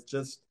there, it's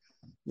just,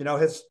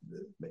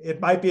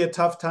 it might be a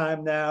tough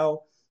time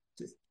now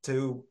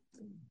to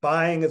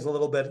buying is a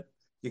little bit,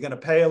 you're going to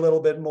pay a little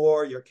bit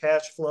more, your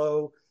cash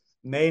flow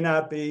may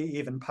not be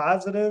even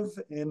positive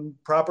in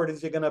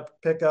properties you're going to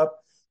pick up.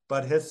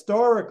 But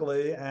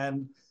historically,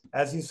 and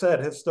as you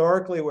said,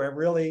 historically, we're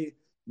really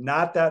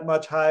not that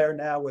much higher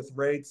now with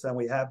rates than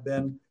we have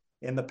been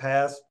in the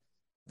past.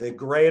 The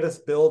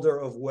greatest builder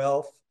of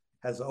wealth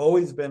has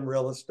always been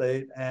real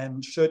estate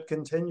and should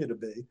continue to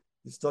be.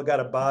 You still got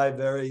to buy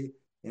very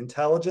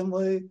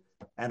intelligently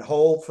and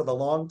hold for the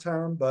long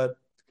term, but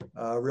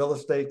real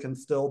estate can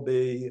still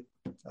be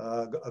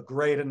a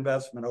great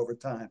investment over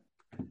time.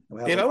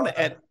 Dave, I want to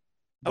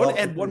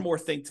add one more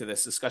thing to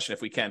this discussion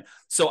if we can.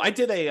 So I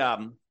did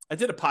a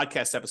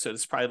podcast episode.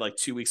 It's probably like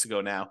 2 weeks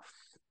ago now.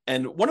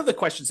 And one of the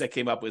questions that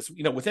came up was,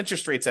 with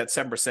interest rates at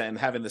 7% and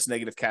having this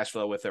negative cash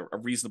flow with a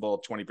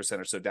reasonable 20%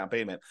 or so down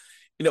payment,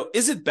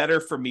 is it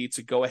better for me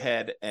to go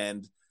ahead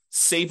and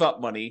save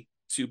up money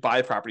to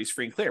buy properties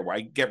free and clear, where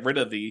I get rid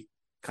of the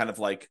kind of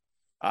like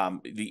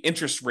the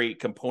interest rate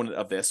component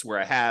of this, where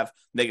I have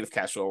negative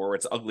cash flow, or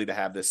it's ugly to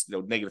have this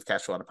negative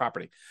cash flow on a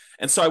property.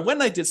 And so I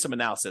went and I did some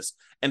analysis,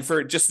 and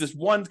for just this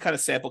one kind of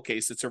sample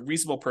case, it's a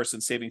reasonable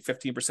person saving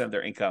 15% of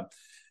their income.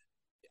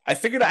 I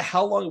figured out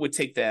how long it would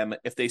take them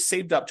if they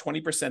saved up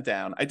 20%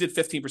 down. I did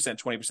 15%,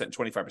 20%, and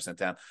 25%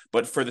 down.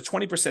 But for the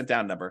 20%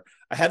 down number,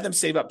 I had them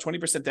save up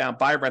 20% down,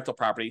 buy a rental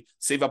property,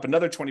 save up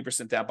another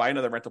 20% down, buy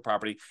another rental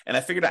property. And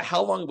I figured out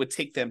how long it would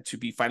take them to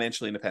be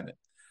financially independent.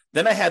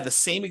 Then I had the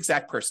same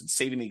exact person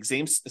saving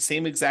the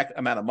same exact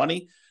amount of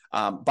money,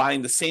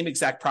 buying the same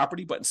exact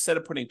property, but instead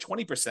of putting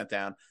 20%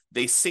 down,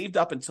 they saved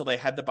up until they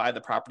had to buy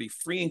the property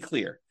free and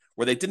clear,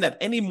 where they didn't have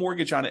any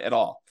mortgage on it at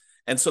all.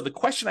 And so the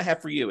question I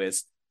have for you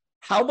is,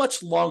 how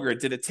much longer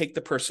did it take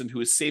the person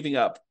who is saving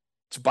up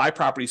to buy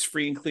properties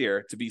free and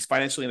clear to be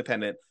financially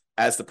independent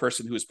as the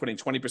person who is putting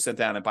 20%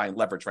 down and buying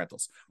leverage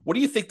rentals? What do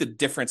you think the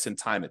difference in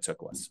time it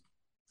took was?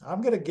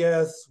 I'm going to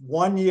guess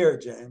 1 year,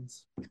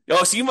 James.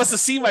 Oh, so you must have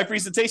seen my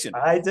presentation.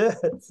 I did.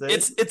 See?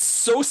 It's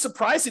so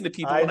surprising to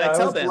people when I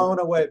tell them. I was blown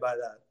away by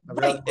that.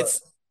 Right.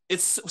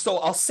 It's so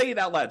I'll say it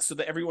out loud so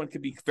that everyone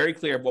can be very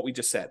clear of what we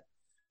just said.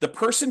 The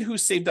person who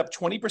saved up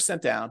 20%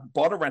 down,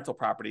 bought a rental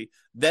property,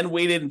 then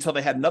waited until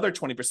they had another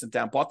 20%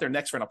 down, bought their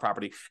next rental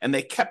property, and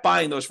they kept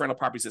buying those rental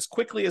properties as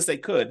quickly as they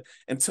could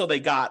until they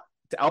got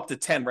up to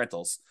 10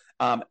 rentals.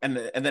 And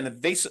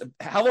then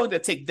how long did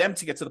it take them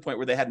to get to the point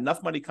where they had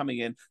enough money coming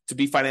in to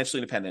be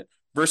financially independent,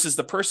 versus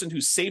the person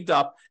who saved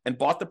up and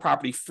bought the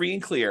property free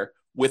and clear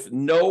with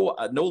no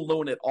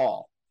loan at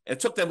all? And it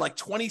took them like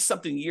 20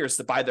 something years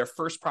to buy their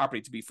first property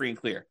to be free and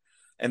clear.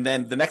 And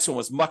then the next one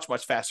was much,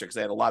 much faster because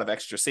they had a lot of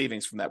extra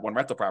savings from that one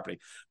rental property.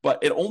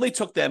 But it only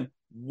took them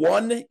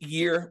 1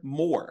 year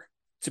more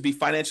to be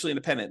financially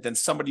independent than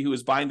somebody who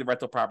is buying the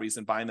rental properties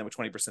and buying them with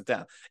 20%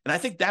 down. And I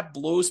think that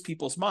blows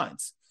people's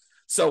minds.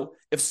 So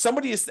if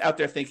somebody is out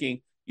there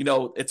thinking,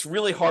 it's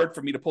really hard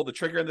for me to pull the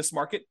trigger in this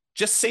market,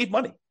 just save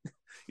money.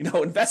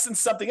 Invest in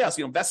something else,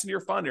 invest in your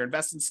fund or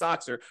invest in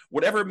stocks or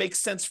whatever makes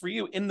sense for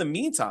you in the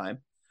meantime,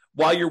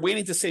 while you're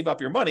waiting to save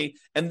up your money.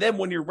 And then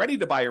when you're ready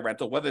to buy a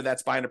rental, whether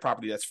that's buying a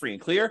property that's free and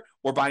clear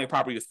or buying a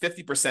property with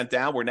 50%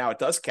 down where now it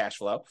does cash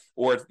flow,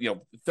 or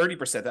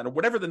 30% down, or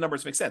whatever the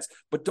numbers make sense.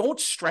 But don't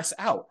stress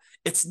out.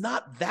 It's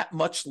not that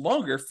much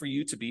longer for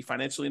you to be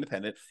financially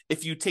independent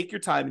if you take your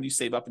time and you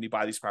save up and you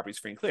buy these properties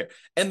free and clear.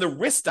 And the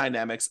risk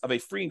dynamics of a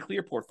free and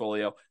clear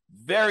portfolio,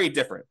 very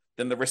different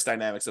than the risk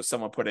dynamics of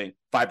someone putting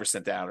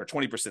 5% down or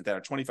 20% down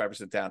or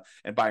 25% down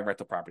and buying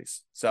rental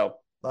properties. So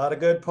a lot of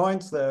good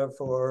points there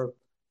for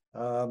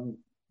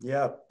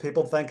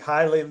people think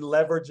highly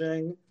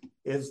leveraging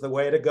is the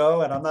way to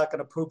go. And I'm not going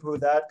to poo-poo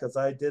that because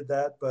I did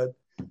that, but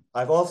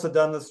I've also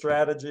done the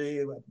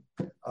strategy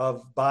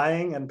of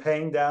buying and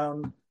paying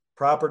down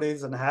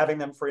properties and having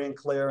them free and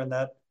clear. And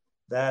that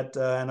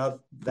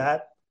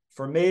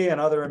for me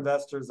and other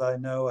investors I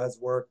know has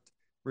worked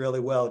really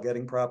well,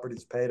 getting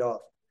properties paid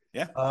off.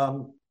 Yeah.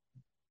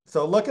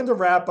 So looking to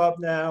wrap up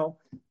now,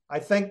 I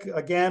think,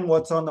 again,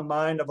 what's on the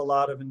mind of a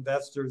lot of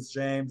investors,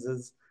 James,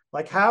 is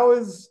like, how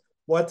is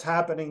what's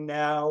happening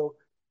now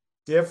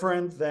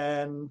different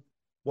than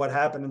what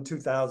happened in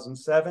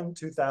 2007,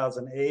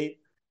 2008?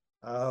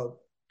 How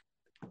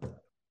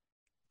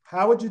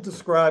would you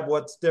describe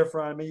what's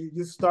different? I mean,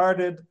 you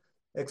started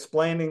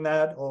explaining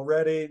that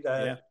already,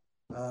 that,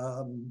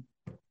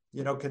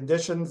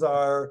 conditions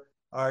are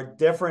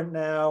different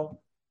now,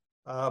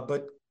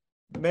 but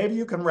maybe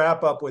you can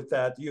wrap up with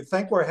that. Do you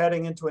think we're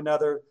heading into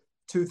another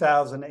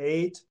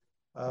 2008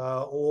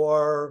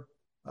 or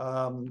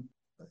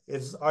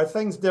are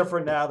things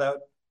different now that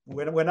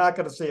we're not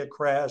going to see a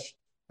crash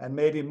and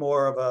maybe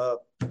more of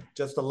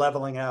just a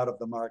leveling out of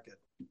the market?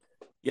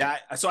 Yeah,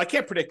 so I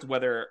can't predict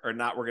whether or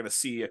not we're going to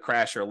see a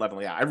crash or a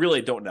leveling out. I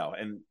really don't know.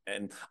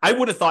 And I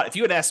would have thought, if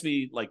you had asked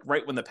me like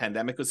right when the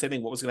pandemic was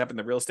hitting, what was going to happen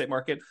in the real estate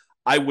market,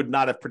 I would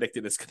not have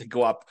predicted it's going to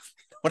go up,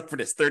 whatever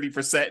it is,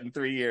 30% in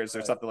 3 years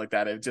or something like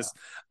that.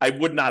 I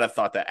would not have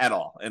thought that at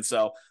all. And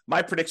so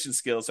my prediction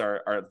skills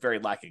are very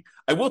lacking.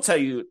 I will tell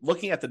you,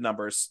 looking at the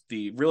numbers,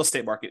 the real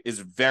estate market is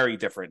very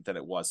different than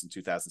it was in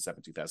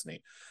 2007,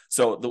 2008.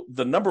 So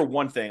the number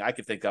one thing I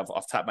could think of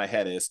off the top of my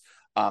head is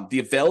the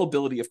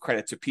availability of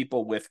credit to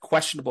people with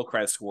questionable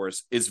credit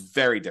scores is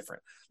very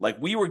different. Like,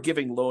 we were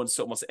giving loans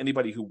to almost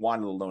anybody who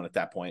wanted a loan at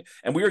that point.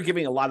 And we were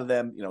giving a lot of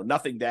them,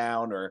 nothing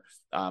down or,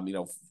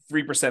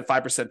 3%,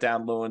 5%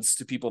 down loans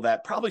to people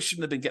that probably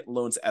shouldn't have been getting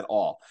loans at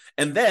all.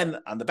 And then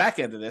on the back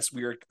end of this,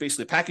 we were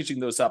basically packaging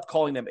those up,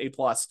 calling them A+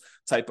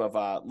 type of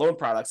loan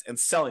products and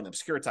selling them,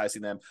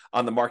 securitizing them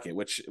on the market,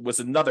 which was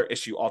another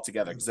issue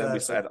altogether, because then we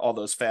had all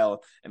those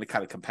fail and it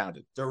kind of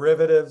compounded.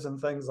 Derivatives and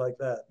things like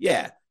that.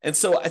 Yeah. And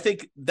so I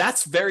think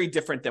that's very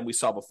different than we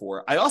saw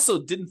before. I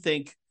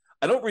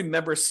don't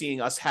remember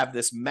seeing us have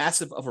this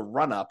massive of a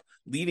run up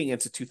leading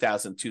into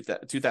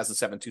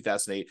 2007,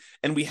 2008.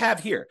 And we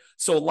have here.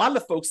 So a lot of the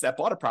folks that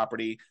bought a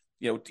property,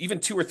 even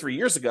 2 or 3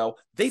 years ago,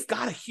 they've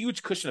got a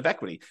huge cushion of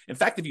equity. In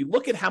fact, if you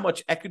look at how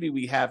much equity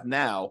we have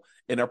now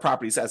in our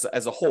properties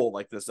as a whole,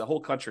 like this, the whole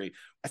country,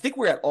 I think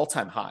we're at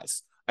all-time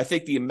highs. I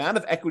think the amount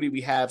of equity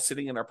we have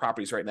sitting in our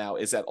properties right now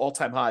is at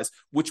all-time highs,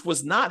 which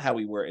was not how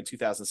we were in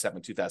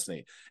 2007,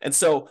 2008. And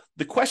so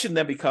the question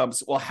then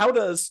becomes, well, how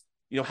does,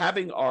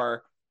 having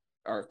our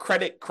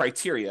credit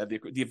criteria,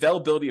 the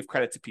availability of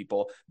credit to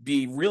people,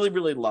 be really,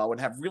 really low and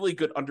have really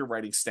good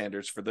underwriting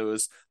standards for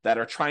those that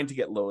are trying to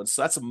get loans?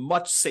 So that's a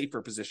much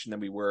safer position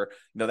than we were,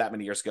 that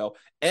many years ago.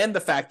 And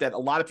the fact that a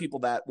lot of people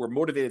that were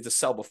motivated to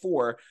sell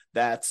before,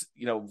 that,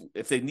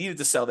 if they needed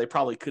to sell, they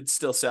probably could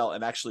still sell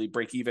and actually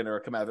break even or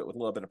come out of it with a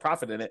little bit of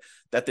profit in it,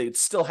 that they'd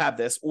still have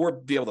this or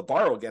be able to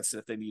borrow against it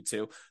if they need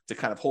to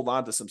kind of hold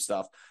on to some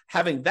stuff.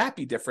 Having that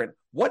be different,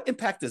 what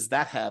impact does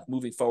that have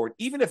moving forward,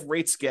 even if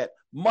rates get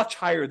much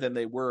higher than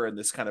they were in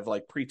this kind of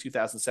like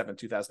pre-2007,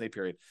 2008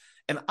 period?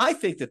 And I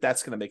think that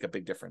that's going to make a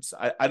big difference.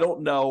 I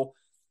don't know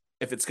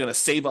if it's going to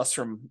save us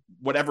from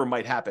whatever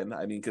might happen.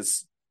 I mean,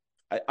 because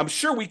I'm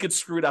sure we could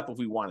screw it up if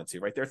we wanted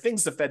to, right? There are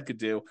things the Fed could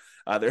do.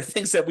 There are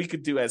things that we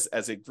could do as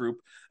a group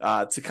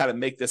to kind of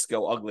make this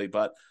go ugly.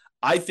 But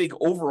I think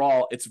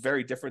overall, it's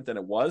very different than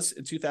it was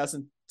in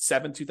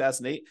 2007,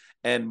 2008.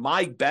 And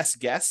my best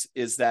guess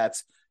is that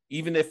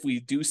even if we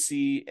do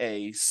see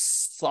a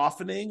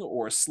softening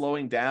or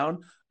slowing down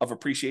of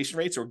appreciation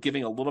rates or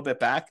giving a little bit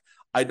back,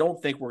 I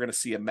don't think we're going to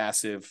see a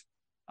massive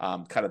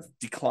kind of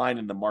decline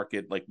in the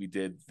market like we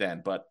did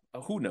then. But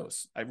who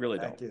knows? I really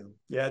don't. Thank you.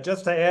 Yeah,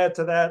 just to add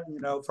to that,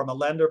 from a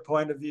lender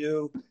point of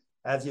view,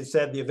 as you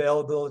said, the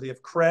availability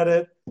of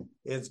credit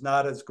is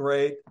not as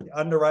great. The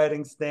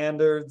underwriting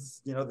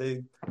standards,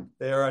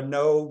 there are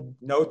no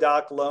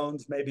doc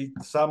loans. Maybe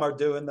some are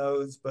doing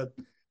those, but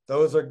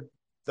those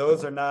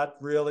are not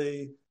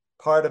really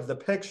part of the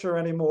picture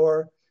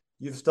anymore.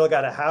 You've still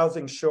got a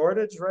housing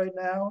shortage right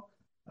now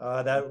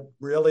that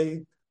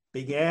really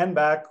began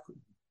back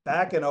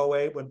in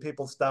 08 when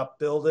people stopped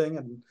building,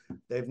 and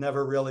they've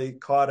never really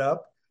caught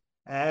up.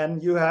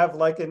 And you have,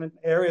 like in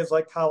areas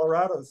like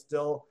Colorado,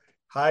 still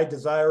high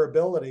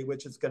desirability,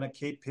 which is going to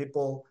keep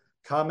people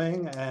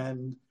coming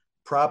and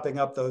propping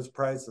up those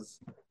prices.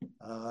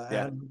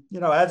 And,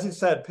 as you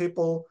said,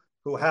 people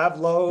who have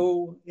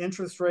low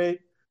interest rate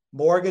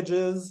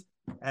mortgages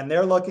and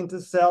they're looking to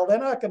sell, they're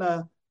not going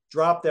to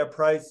drop their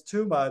price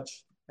too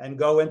much and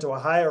go into a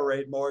higher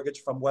rate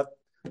mortgage for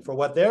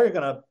what they're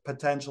going to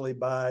potentially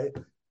buy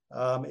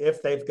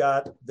if they've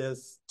got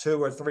this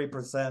 2 or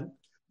 3%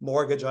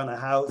 mortgage on a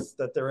house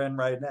that they're in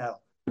right now.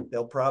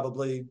 They'll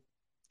probably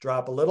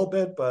drop a little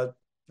bit, but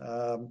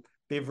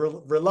be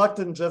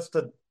reluctant just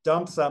to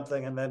dump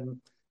something and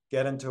then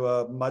get into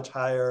a much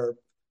higher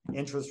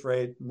interest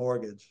rate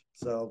mortgage.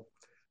 So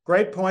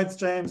great points,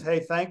 James. Hey,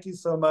 thank you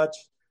so much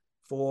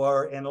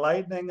for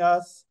enlightening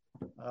us.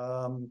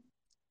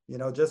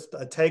 Just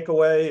a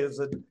takeaway is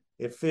that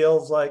it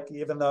feels like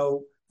even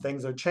though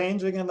things are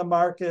changing in the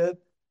market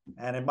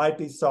and it might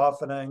be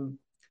softening,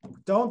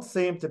 don't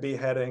seem to be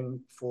heading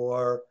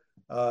for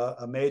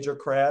a major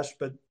crash,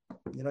 but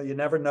you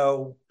never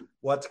know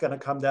what's going to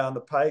come down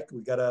the pike.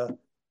 We got to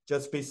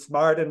just be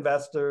smart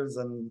investors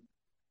and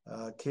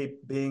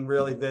keep being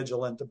really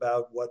vigilant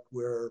about what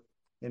we're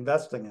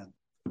investing in.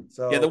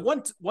 So yeah, the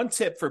one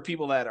tip for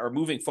people that are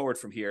moving forward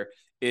from here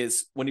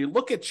is when you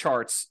look at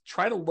charts,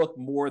 try to look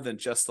more than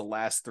just the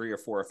last 3 or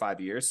 4 or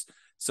 5 years.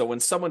 So when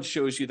someone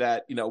shows you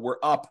that, we're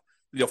up,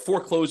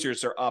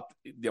 foreclosures are up,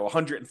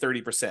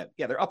 130%.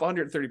 Yeah, they're up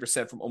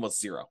 130% from almost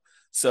zero.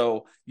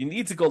 So you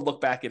need to go look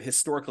back at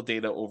historical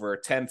data over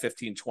 10,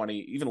 15, 20,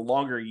 even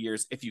longer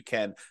years if you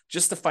can,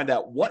 just to find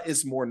out what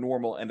is more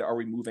normal and are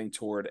we moving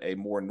toward a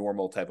more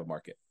normal type of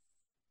market.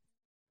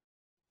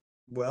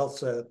 Well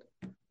said.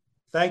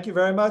 Thank you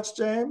very much,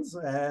 James.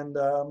 And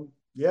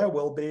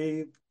we'll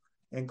be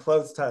in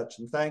close touch.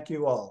 And thank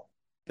you all.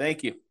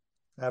 Thank you.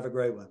 Have a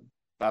great one.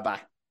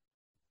 Bye-bye.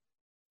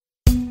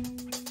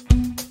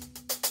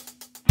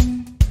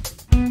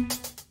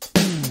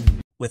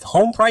 With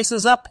home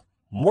prices up,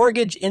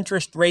 mortgage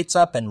interest rates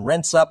up, and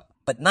rents up,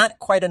 but not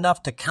quite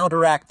enough to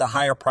counteract the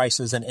higher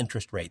prices and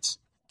interest rates.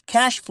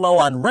 Cash flow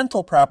on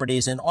rental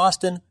properties in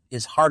Austin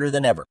is harder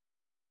than ever.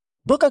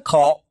 Book a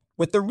call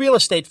with the Real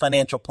Estate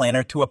Financial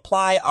Planner to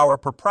apply our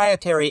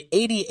proprietary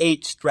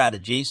 88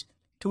 strategies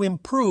to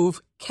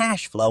improve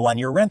cash flow on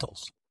your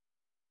rentals.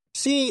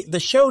 See the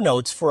show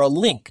notes for a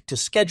link to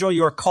schedule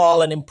your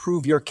call and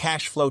improve your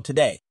cash flow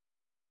today.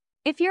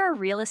 If you're a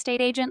real estate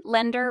agent,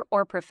 lender,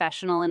 or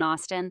professional in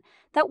Austin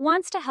that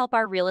wants to help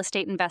our real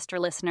estate investor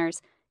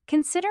listeners,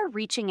 consider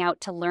reaching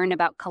out to learn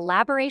about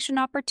collaboration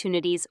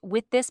opportunities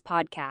with this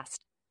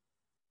podcast.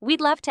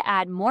 We'd love to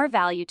add more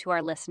value to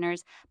our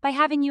listeners by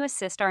having you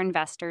assist our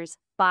investors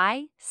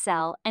buy,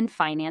 sell, and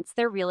finance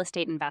their real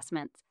estate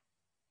investments.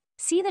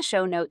 See the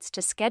show notes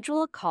to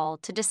schedule a call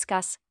to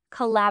discuss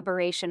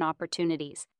collaboration opportunities.